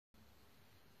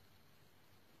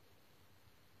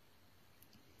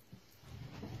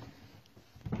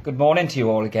Good morning to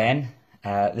you all again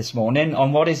this morning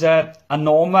on what is a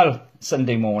normal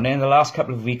Sunday morning. The last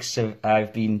couple of weeks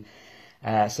I've been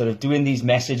sort of doing these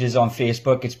messages on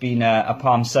Facebook. It's been a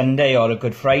Palm Sunday or a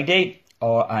Good Friday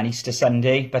or an Easter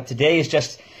Sunday, but today is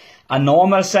just a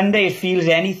normal Sunday. It feels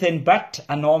anything but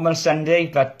a normal Sunday,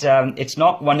 but it's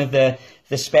not one of the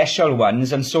special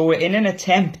ones. And so in an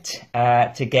attempt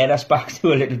to get us back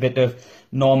to a little bit of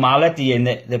normality in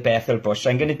the Bethel Bush,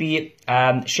 I'm going to be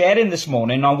sharing this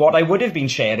morning on what I would have been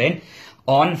sharing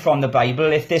on from the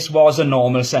Bible if this was a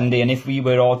normal Sunday and if we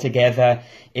were all together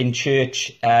in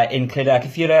church in Clydach.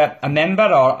 If you're a member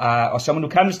or someone who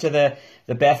comes to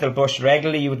the Bethel Bush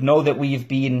regularly, you would know that we've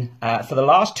been, for the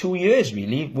last 2 years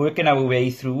really, working our way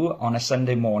through on a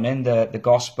Sunday morning the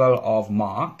Gospel of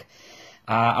Mark.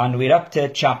 And we're up to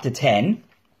chapter 10.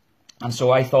 And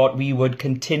so I thought we would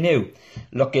continue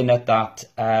looking at that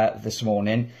this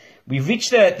morning. We've reached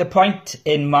the point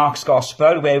in Mark's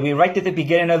Gospel where we're right at the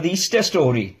beginning of the Easter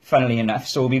story, funnily enough.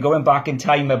 So we're going back in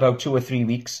time about 2 or 3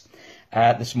 weeks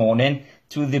this morning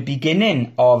to the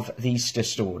beginning of the Easter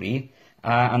story.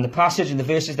 And the passage and the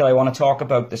verses that I want to talk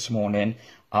about this morning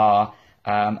are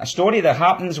a story that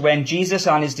happens when Jesus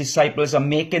and his disciples are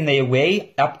making their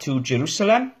way up to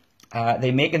Jerusalem.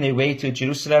 They're making their way to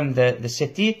Jerusalem, the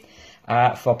city,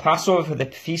 for Passover, for the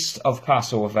feast of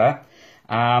Passover.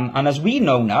 And as we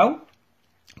know now,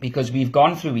 because we've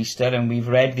gone through Easter and we've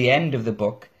read the end of the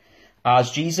book,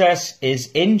 as Jesus is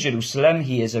in Jerusalem,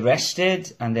 he is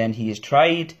arrested and then he is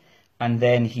tried and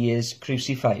then he is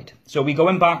crucified. So we're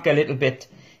going back a little bit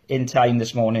in time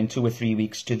this morning, 2 or 3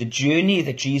 weeks, to the journey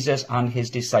that Jesus and his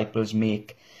disciples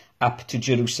make up to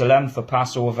Jerusalem for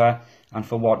Passover and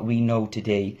for what we know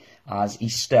today as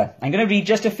Easter. I'm going to read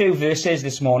just a few verses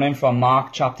this morning from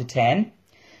Mark chapter 10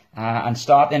 and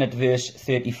starting at verse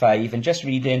 35 and just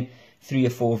reading 3 or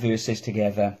 4 verses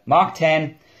together. Mark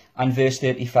 10 and verse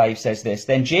 35 says this: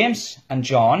 Then James and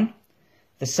John,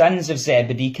 the sons of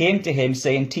Zebedee, came to him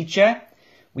saying, Teacher,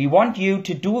 we want you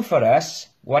to do for us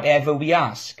whatever we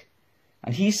ask.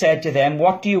 And he said to them,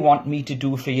 What do you want me to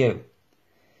do for you?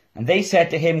 And they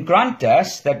said to him, Grant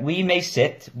us that we may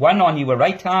sit, one on your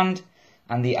right hand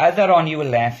and the other on your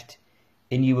left,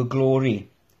 in your glory.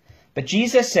 But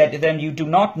Jesus said to them, You do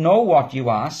not know what you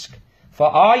ask, for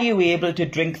are you able to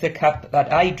drink the cup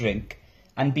that I drink,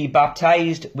 and be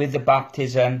baptized with the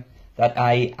baptism that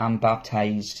I am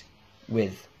baptized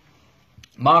with?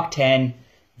 Mark 10,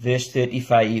 verse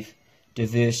 35 to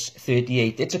verse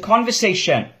 38. It's a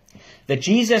conversation that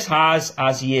Jesus has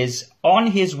as he is on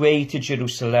his way to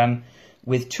Jerusalem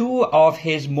with 2 of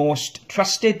his most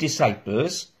trusted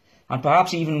disciples, and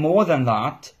perhaps even more than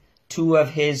that, 2 of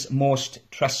his most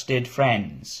trusted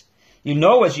friends. You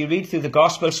know, as you read through the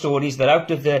gospel stories, that out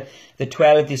of the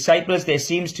 12 disciples, there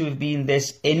seems to have been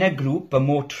this inner group, a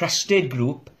more trusted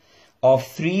group of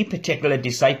 3 particular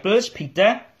disciples,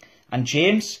 Peter and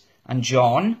James and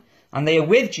John, and they are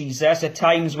with Jesus at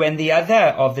times when the other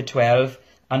of the 12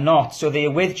 are not. So they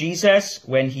are with Jesus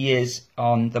when he is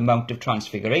on the Mount of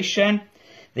Transfiguration.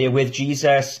 They are with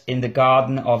Jesus in the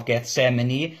Garden of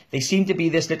Gethsemane. They seem to be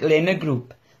this little inner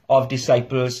group of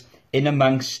disciples in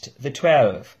amongst the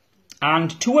 12.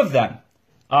 And 2 of them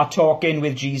are talking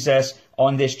with Jesus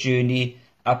on this journey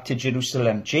up to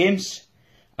Jerusalem, James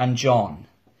and John.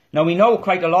 Now we know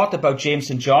quite a lot about James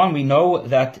and John. We know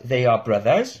that they are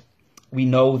brothers. We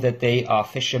know that they are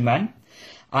fishermen.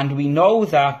 And we know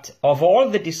that of all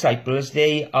the disciples,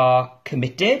 they are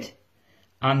committed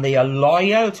and they are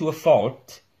loyal to a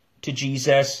fault to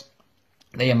Jesus,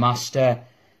 their master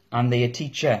and their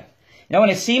teacher. Now,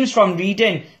 and it seems from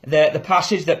reading the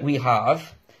passage that we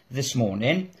have this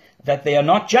morning that they are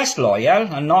not just loyal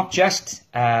and not just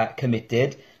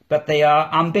committed, but they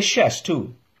are ambitious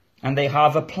too. And they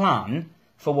have a plan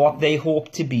for what they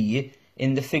hope to be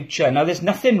in the future. Now, there's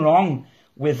nothing wrong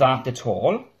with that at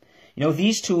all. You know,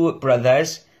 these 2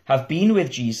 brothers have been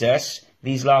with Jesus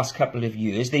these last couple of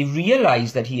years. They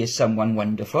realize that he is someone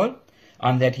wonderful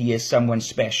and that he is someone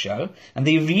special. And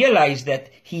they realize that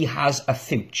he has a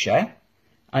future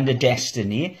and a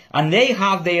destiny. And they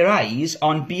have their eyes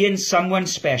on being someone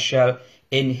special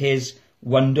in his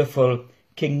wonderful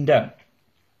kingdom.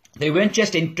 They weren't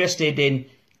just interested in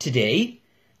today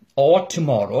or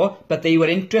tomorrow, but they were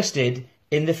interested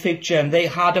in the future, and they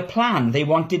had a plan. They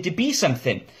wanted to be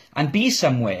something and be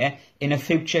somewhere in a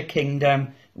future kingdom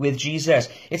with Jesus.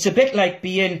 It's a bit like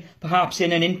being perhaps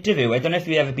in an interview. I don't know if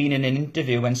you've ever been in an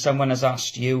interview when someone has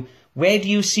asked you, where do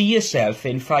you see yourself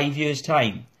in 5 years'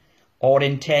 time or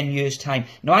in 10 years' time?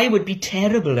 Now, I would be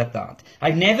terrible at that.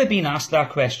 I've never been asked that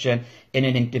question in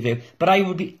an interview, but I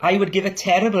would give a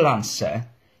terrible answer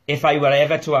if I were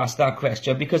ever to ask that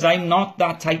question, because I'm not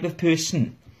that type of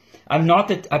person. I'm not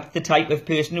the type of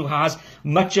person who has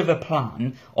much of a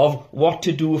plan of what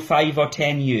to do 5 or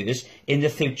 10 years in the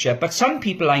future. But some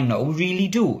people I know really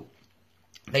do.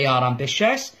 They are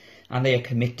ambitious and they are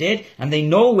committed and they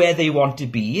know where they want to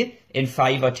be in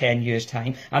 5 or 10 years'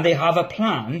 time, and they have a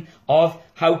plan of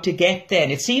how to get there.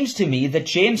 And it seems to me that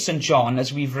James and John,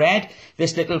 as we've read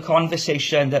this little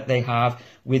conversation that they have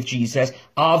with Jesus,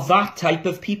 are that type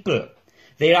of people.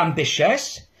 They're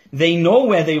ambitious, they know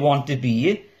where they want to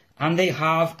be, and they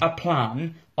have a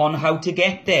plan on how to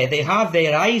get there. They have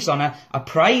their eyes on a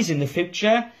prize in the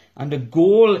future and a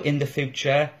goal in the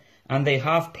future, and they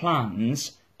have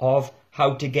plans of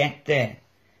how to get there.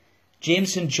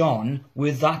 James and John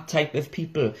were that type of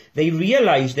people. They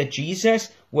realized that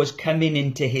Jesus was coming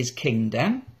into his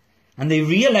kingdom, and they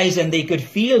realized and they could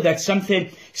feel that something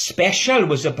special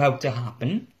was about to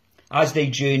happen as they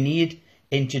journeyed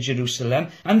into Jerusalem,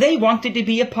 and they wanted to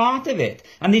be a part of it.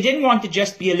 And they didn't want to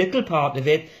just be a little part of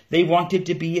it, they wanted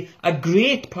to be a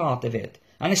great part of it,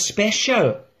 and a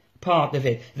special part of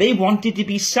it. They wanted to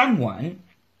be someone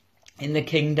in the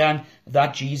kingdom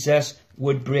that Jesus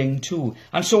would bring to.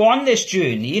 And so on this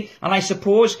journey, and I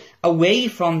suppose away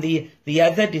from the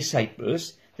other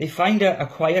disciples, they find a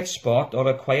quiet spot or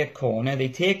a quiet corner. They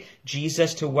take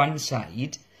Jesus to one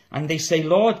side and they say,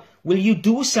 Lord, will you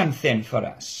do something for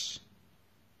us?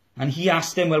 And he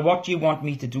asked them, well, what do you want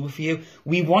me to do for you?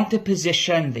 We want a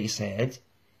position, they said,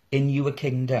 in your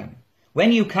kingdom.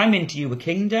 When you come into your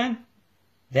kingdom,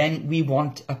 then we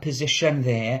want a position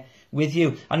there with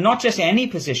you. And not just any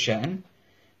position,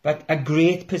 but a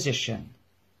great position,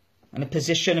 and a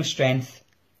position of strength,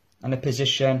 and a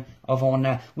position of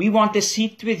honour. We want a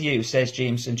seat with you, says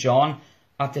James and John,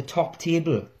 at the top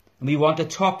table. And we want a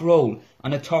top role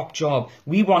and a top job.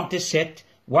 We want to sit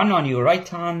one on your right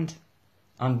hand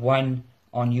and one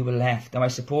on your left. Now I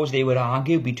suppose they would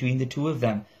argue between the two of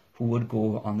them who would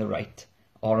go on the right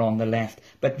or on the left.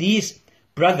 But these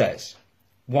brothers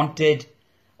wanted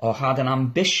or had an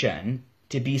ambition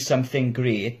to be something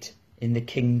great in the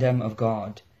kingdom of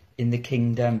God, in the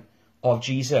kingdom of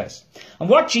Jesus. And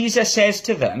what Jesus says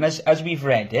to them, as we've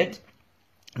read it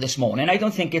this morning, I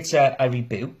don't think it's a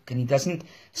rebuke, and he doesn't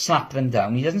slap them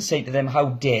down. He doesn't say to them, how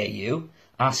dare you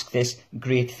ask this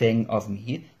great thing of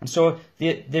me? And so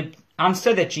the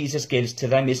answer that Jesus gives to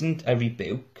them isn't a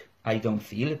rebuke, I don't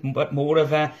feel, but more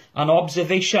of an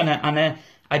observation and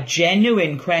a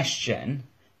genuine question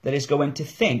that is going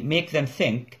to make them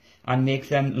think and make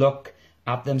them look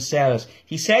at themselves.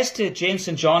 He says to James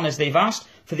and John, as they've asked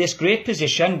for this great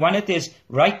position, one it is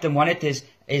right and one it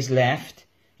is left,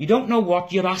 you don't know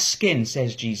what you're asking,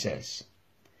 says Jesus.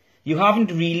 You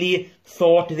haven't really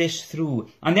thought this through.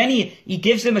 And then he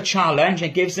gives them a challenge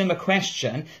and gives them a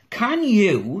question. Can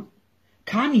you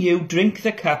drink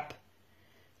the cup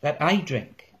that I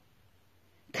drink?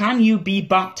 Can you be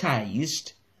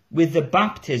baptized with the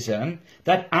baptism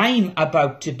that I'm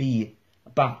about to be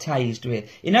baptized with?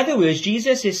 In other words,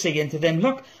 Jesus is saying to them,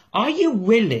 look, are you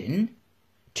willing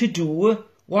to do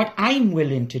what I'm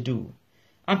willing to do?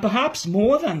 And perhaps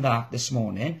more than that this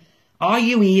morning, are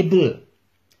you able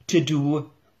to do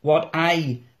what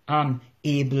I am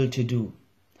able to do?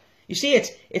 You see,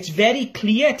 it's very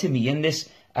clear to me in this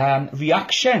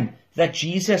reaction that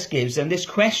Jesus gives and this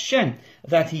question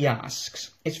that he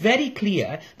asks. It's very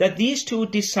clear that these two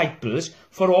disciples,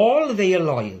 for all their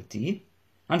loyalty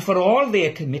and for all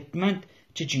their commitment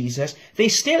to Jesus, they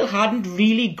still hadn't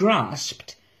really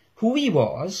grasped who he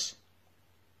was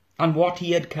and what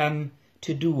he had come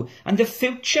to do. And the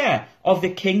future of the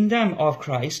kingdom of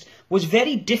Christ was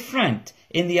very different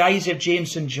in the eyes of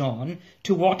James and John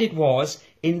to what it was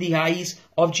in the eyes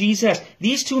of Jesus.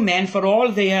 These two men, for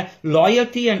all their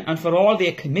loyalty and for all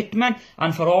their commitment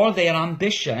and for all their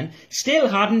ambition, still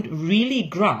hadn't really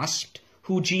grasped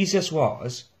who Jesus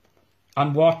was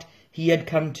and what he had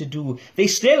come to do. They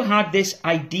still had this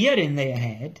idea in their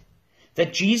head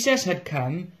that Jesus had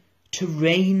come to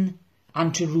reign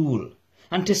and to rule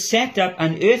and to set up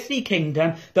an earthly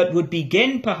kingdom that would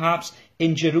begin perhaps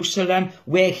in Jerusalem,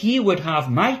 where he would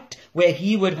have might, where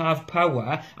he would have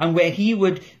power, and where he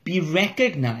would be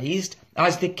recognized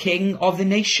as the king of the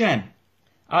nation,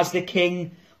 as the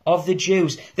king of the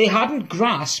Jews. They hadn't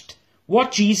grasped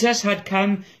what Jesus had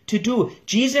come to do.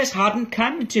 Jesus hadn't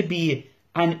come to be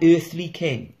an earthly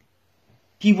king.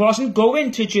 He wasn't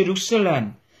going to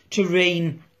Jerusalem to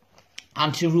reign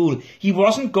and to rule. He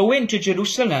wasn't going to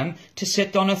Jerusalem to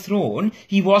sit on a throne.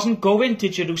 He wasn't going to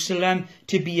Jerusalem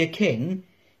to be a king.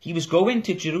 He was going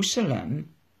to Jerusalem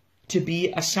to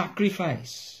be a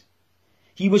sacrifice.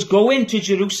 He was going to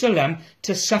Jerusalem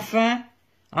to suffer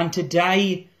and to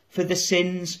die for the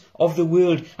sins of the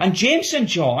world. And James and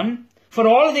John, for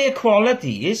all their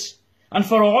qualities and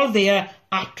for all their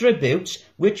attributes,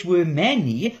 which were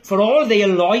many, for all their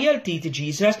loyalty to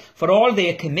Jesus, for all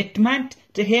their commitment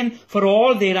to him, for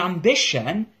all their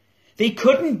ambition, they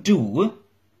couldn't do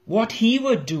what he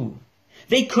would do.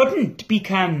 They couldn't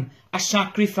become a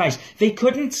sacrifice. They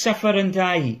couldn't suffer and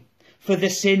die for the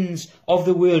sins of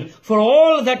the world. For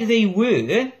all that they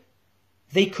were,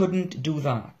 they couldn't do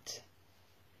that.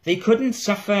 They couldn't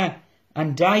suffer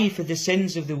and die for the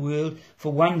sins of the world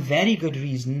for one very good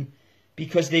reason,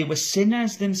 because they were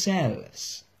sinners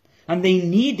themselves, and they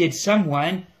needed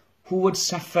someone who would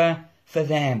suffer for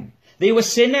them. They were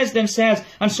sinners themselves,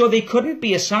 and so they couldn't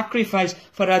be a sacrifice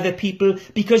for other people,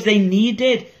 because they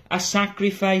needed a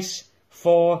sacrifice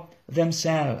for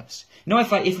themselves. You know,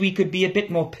 if we could be a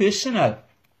bit more personal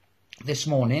this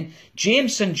morning,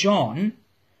 James and John,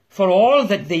 for all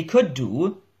that they could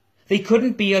do, they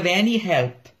couldn't be of any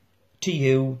help to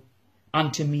you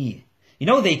and to me. You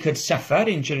know, they could suffer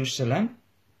in Jerusalem.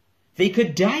 They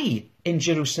could die in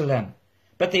Jerusalem.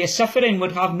 But their suffering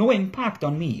would have no impact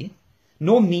on me,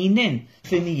 no meaning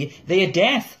for me. Their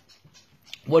death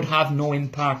would have no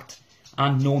impact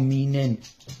and no meaning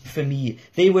for me.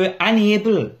 They were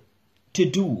unable to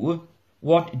do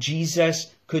what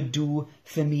Jesus could do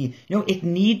for me. You know, it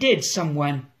needed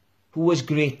someone who was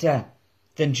greater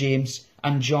than James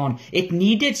and John. It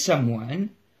needed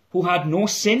someone who had no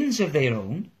sins of their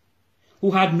own,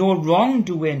 who had no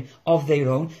wrongdoing of their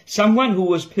own, someone who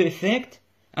was perfect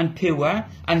and pure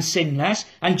and sinless.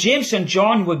 And James and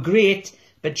John were great,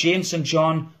 but James and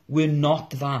John were not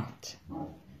that. You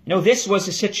know, this was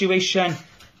a situation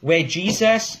where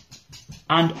Jesus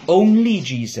and only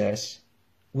Jesus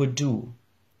would do.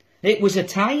 It was a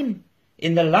time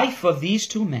in the life of these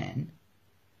two men,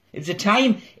 it was a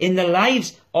time in the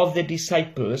lives of the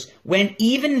disciples when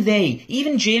even they,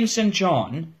 even James and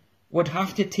John, would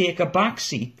have to take a back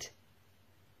seat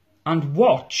and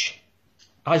watch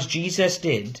as Jesus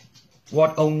did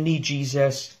what only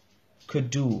Jesus could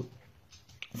do.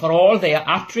 For all their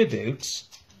attributes,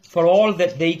 for all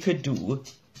that they could do,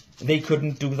 they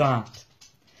couldn't do that.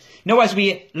 Now, as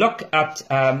we look at,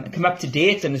 come up to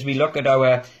date, and as we look at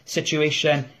our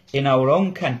situation in our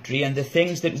own country and the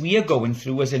things that we are going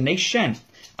through as a nation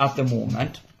at the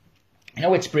moment, you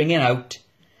know, it's bringing out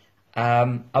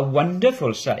a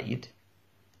wonderful side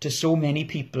to so many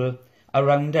people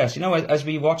around us. You know, as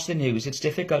we watch the news, it's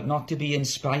difficult not to be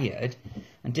inspired,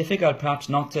 and difficult perhaps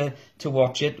not to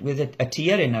watch it with a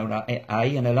tear in our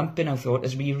eye and a lump in our throat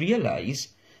as we realise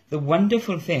the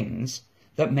wonderful things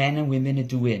that men and women are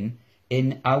doing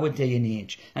in our day and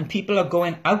age. And people are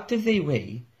going out of their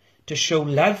way to show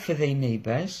love for their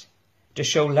neighbours, to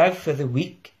show love for the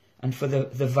weak and for the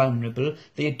vulnerable.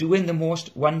 They are doing the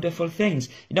most wonderful things.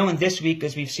 You know, and this week,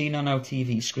 as we've seen on our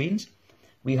TV screens,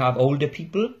 we have older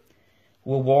people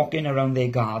who are walking around their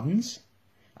gardens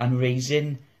and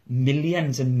raising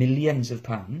millions and millions of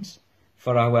pounds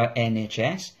for our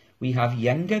NHS. We have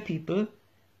younger people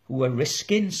who are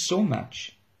risking so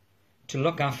much to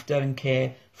look after and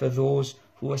care for those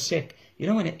who are sick. You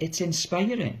know, and it's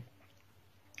inspiring.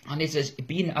 And it has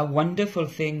been a wonderful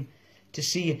thing to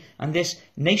see. And this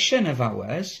nation of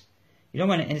ours, you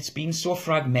know, and it's been so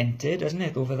fragmented, hasn't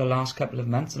it, over the last couple of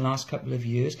months and last couple of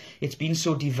years. It's been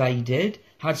so divided,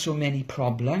 had so many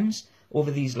problems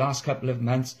over these last couple of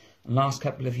months and last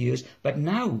couple of years. But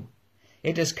now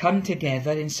it has come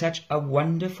together in such a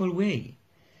wonderful way.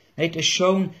 It has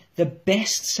shown the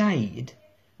best side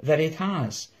that it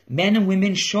has. Men and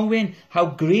women showing how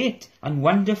great and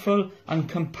wonderful and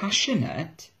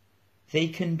compassionate they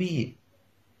can be.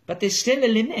 But there's still a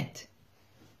limit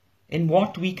in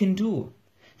what we can do.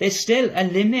 There's still a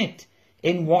limit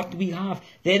in what we have.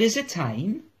 There is a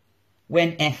time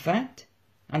when effort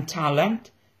and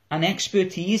talent and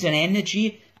expertise and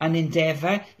energy and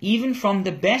endeavour, even from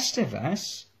the best of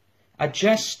us, are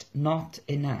just not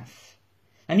enough.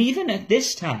 And even at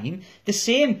this time, the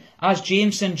same as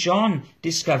James and John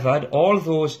discovered all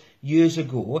those years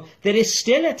ago, there is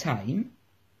still a time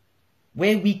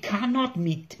where we cannot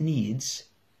meet needs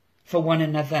for one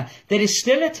another. There is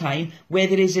still a time where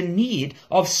there is a need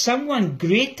of someone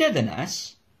greater than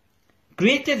us,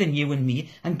 greater than you and me,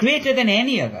 and greater than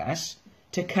any of us,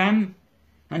 to come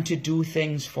and to do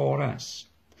things for us.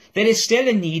 There is still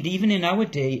a need, even in our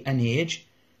day and age,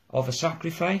 of a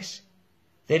sacrifice.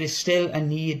 There is still a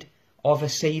need of a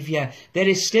saviour. There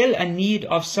is still a need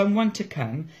of someone to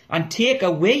come and take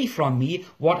away from me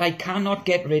what I cannot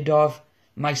get rid of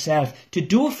myself, to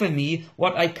do for me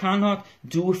what I cannot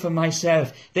do for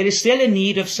myself. There is still a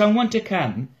need of someone to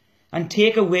come and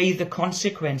take away the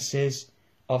consequences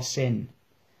of sin.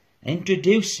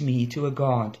 Introduce me to a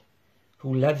God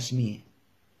who loves me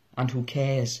and who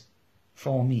cares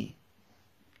for me.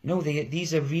 You know,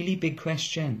 these are really big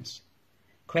questions.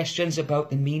 Questions about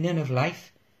the meaning of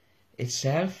life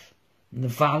itself, and the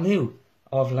value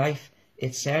of life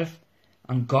itself,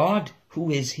 and God,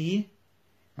 who is He?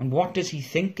 And what does He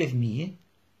think of me?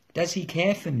 Does He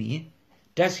care for me?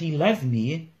 Does He love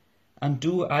me? And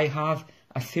do I have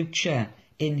a future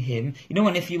in Him? You know,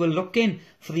 and if you were looking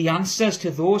for the answers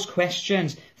to those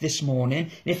questions this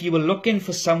morning, if you were looking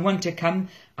for someone to come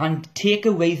and take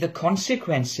away the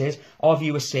consequences of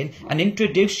your sin and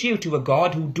introduce you to a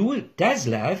God who does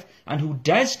love and who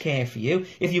does care for you,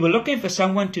 if you were looking for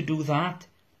someone to do that,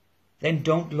 then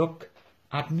don't look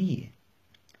at me.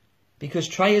 Because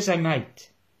try as I might,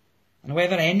 and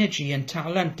however energy and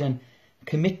talent and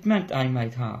commitment I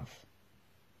might have,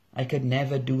 I could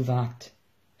never do that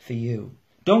for you.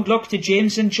 Don't look to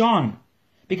James and John,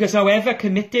 because however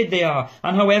committed they are,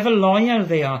 and however loyal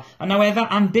they are, and however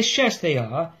ambitious they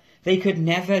are, they could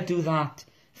never do that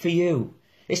for you.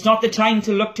 It's not the time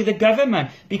to look to the government,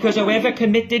 because however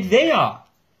committed they are,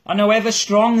 and however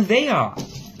strong they are,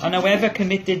 and however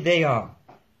committed they are,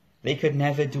 they could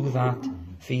never do that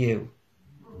for you.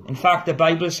 In fact, the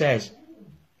Bible says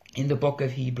in the book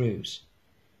of Hebrews,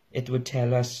 it would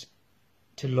tell us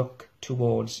to look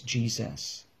towards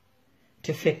Jesus,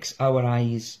 to fix our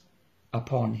eyes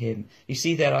upon Him. You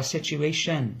see, there are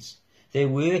situations, there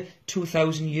were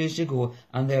 2,000 years ago,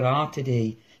 and there are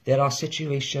today, there are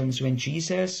situations when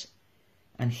Jesus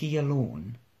and He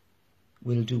alone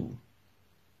will do.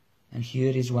 And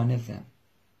here is one of them,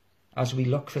 as we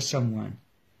look for someone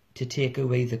to take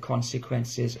away the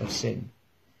consequences of sin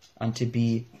and to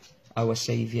be our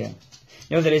Saviour.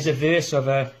 You know, there is a verse of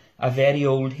a very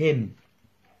old hymn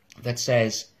that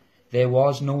says, there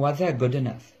was no other good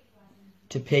enough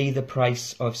to pay the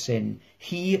price of sin.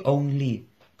 He only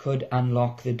could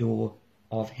unlock the door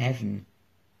of heaven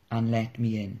and let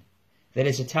me in. There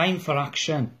is a time for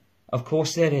action. Of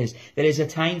course there is. There is a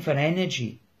time for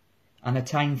energy and a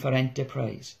time for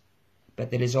enterprise. But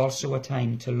there is also a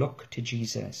time to look to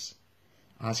Jesus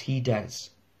as He does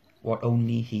what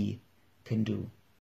only He can do.